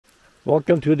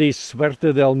Welcome to the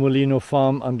Suerte del Molino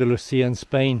farm, Andalusia in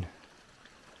Spain.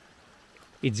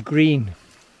 It's green,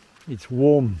 it's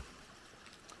warm,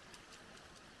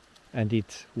 and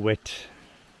it's wet.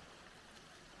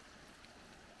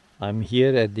 I'm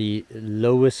here at the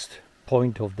lowest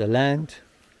point of the land,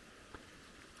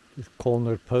 this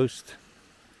corner post.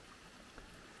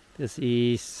 This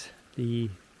is the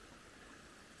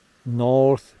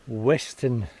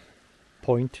northwestern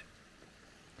point,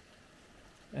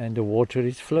 and the water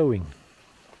is flowing.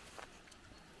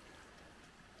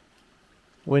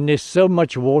 When there's so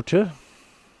much water,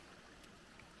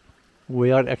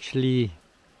 we are actually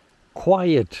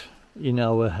quiet in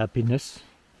our happiness.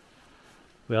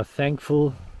 We are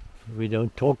thankful, we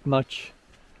don't talk much,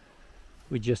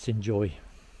 we just enjoy.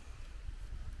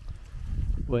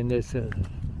 When there's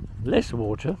less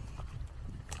water,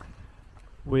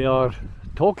 we are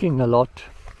talking a lot,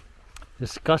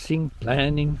 discussing,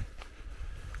 planning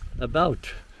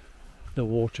about the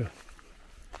water.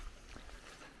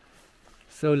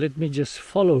 So let me just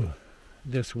follow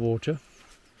this water,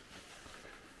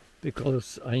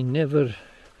 because I never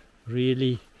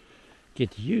really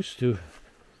get used to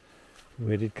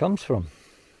where it comes from.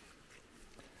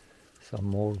 Some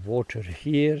more water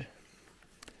here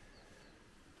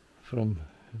from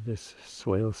this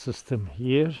swell system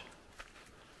here.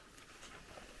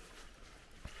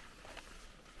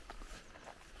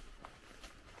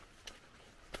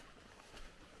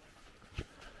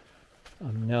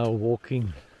 I'm now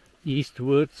walking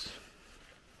eastwards.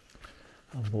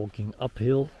 I'm walking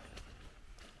uphill.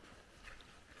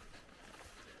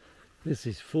 This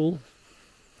is full.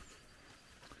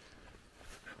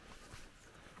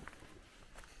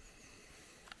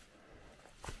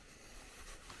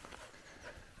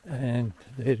 And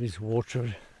there is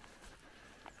water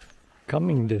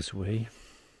coming this way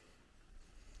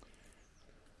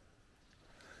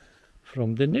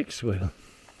from the next well.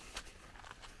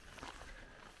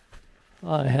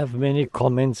 I have many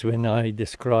comments when I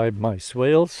describe my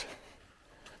swales.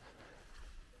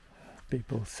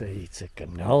 People say it's a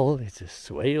canal, it's a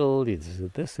swale, it's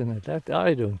this and that.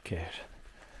 I don't care.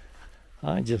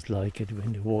 I just like it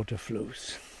when the water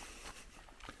flows.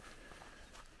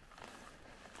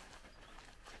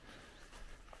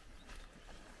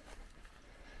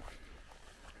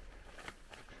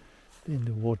 Then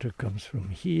the water comes from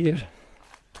here,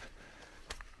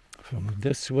 from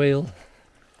this swale.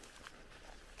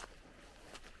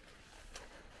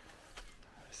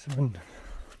 This one.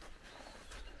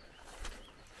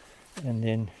 And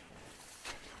then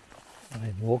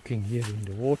I'm walking here in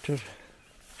the water.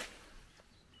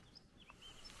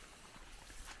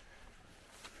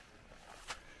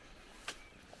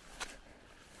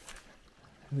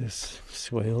 This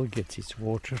swale gets its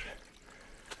water,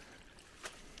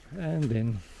 and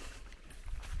then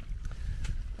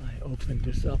I open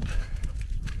this up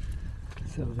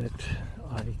so that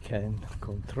I can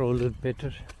control it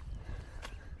better.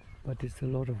 But it's a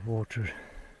lot of water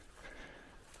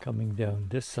coming down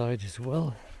this side as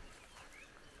well.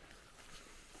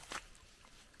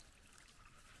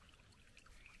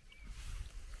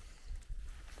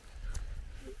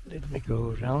 Let me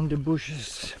go around the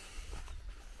bushes.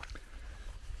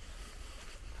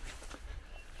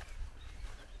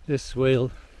 This swale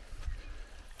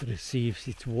receives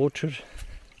its water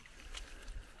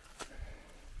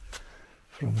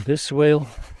from this swale.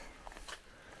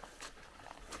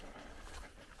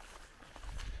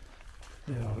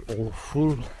 They are all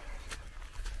full.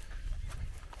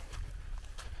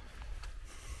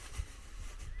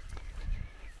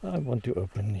 I want to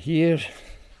open here.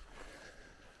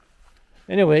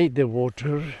 Anyway, the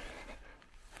water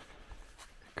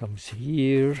comes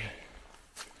here.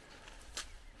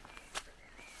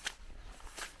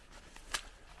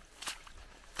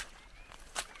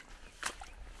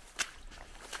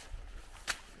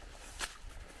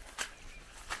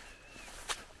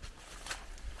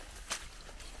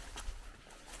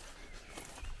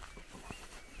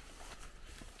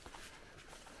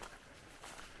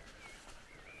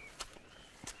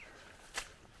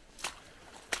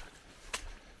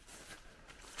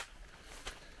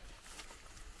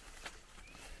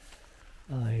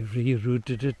 I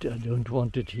rerouted it. I don't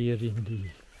want it here in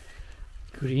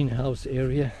the greenhouse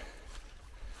area.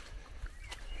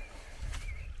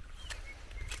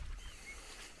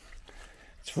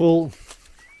 It's full,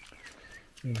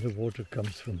 and the water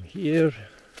comes from here.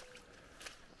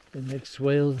 The next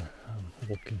swale, I'm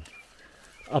walking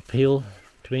uphill,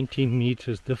 20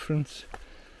 meters difference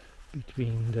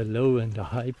between the low and the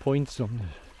high points on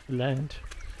the land.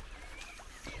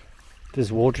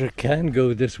 This water can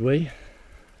go this way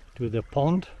to the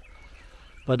pond,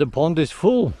 but the pond is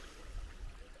full.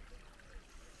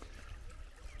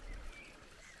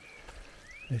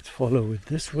 Let's follow it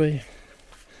this way.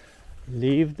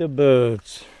 Leave the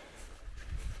birds.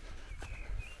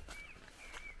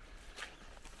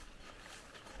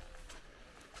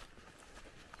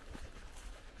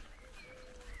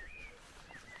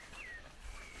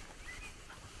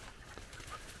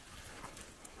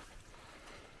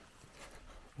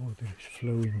 Water is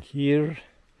flowing here.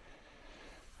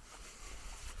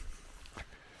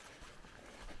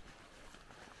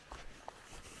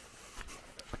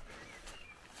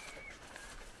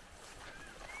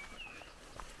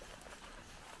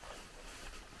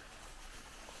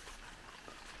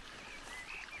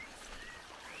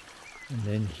 And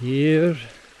then here,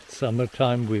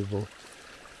 summertime, we will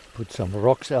put some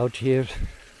rocks out here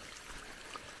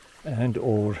and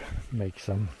or make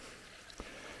some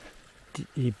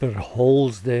deeper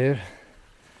holes there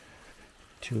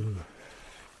to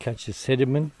catch the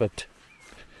sediment, but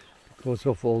because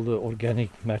of all the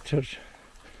organic matter,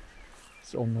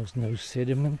 there's almost no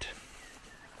sediment.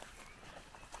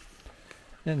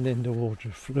 And then the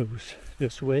water flows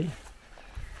this way.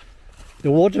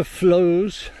 The water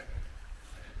flows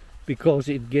because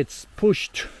it gets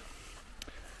pushed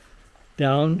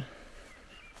down.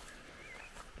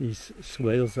 These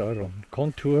swales are on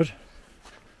contour,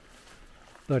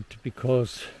 but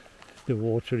because the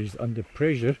water is under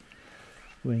pressure,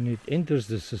 when it enters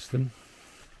the system,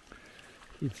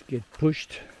 it gets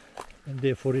pushed and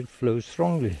therefore it flows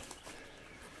strongly.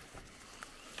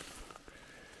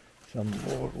 Some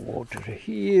more water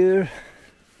here.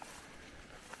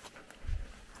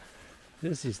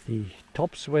 This is the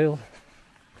top swale.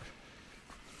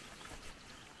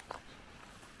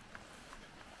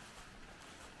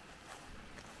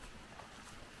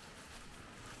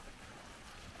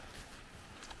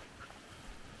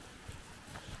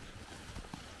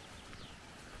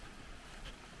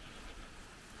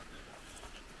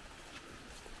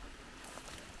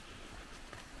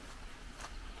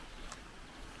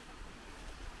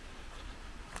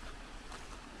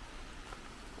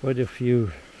 Quite a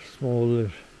few smaller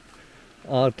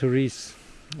arteries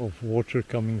of water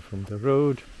coming from the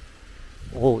road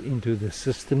all into the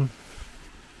system,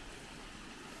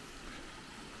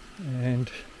 and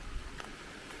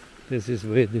this is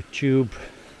where the tube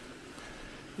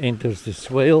enters the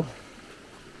swale.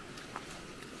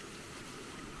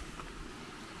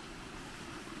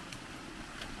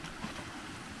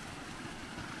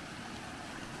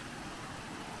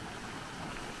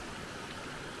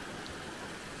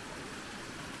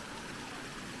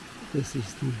 This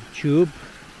is the tube.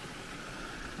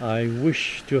 I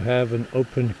wish to have an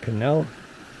open canal,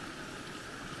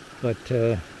 but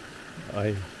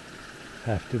I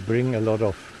have to bring a lot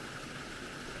of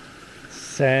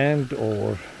sand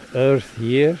or earth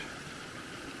here.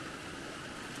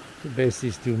 The best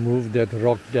is to move that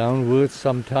rock downwards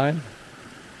sometime.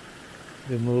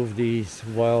 Remove these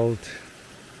wild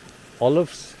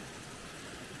olives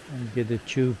and get the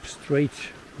tube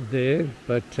straight there,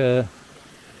 but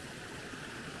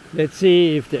let's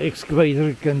see if the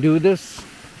excavator can do this.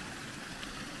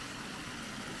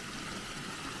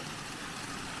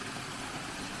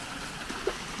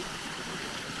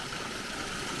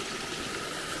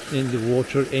 Then the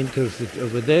water enters it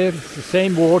over there. It's the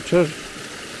same water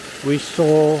we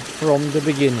saw from the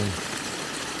beginning.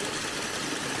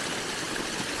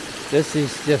 This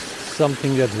is just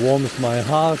something that warms my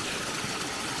heart.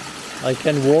 I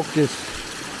can walk this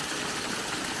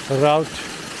route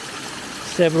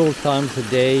several times a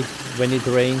day when it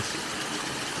rains.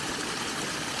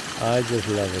 I just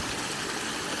love it.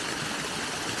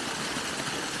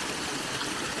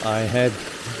 I had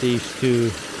these two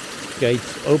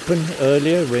gates open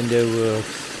earlier when there was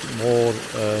more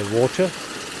water.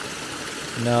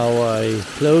 Now I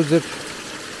close it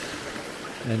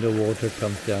and the water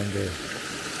comes down there.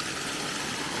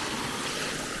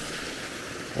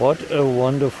 What a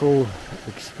wonderful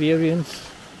experience.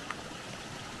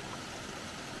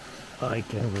 I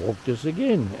can walk this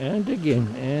again and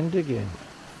again and again.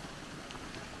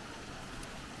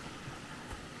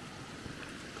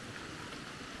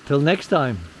 Till next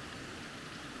time,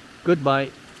 goodbye.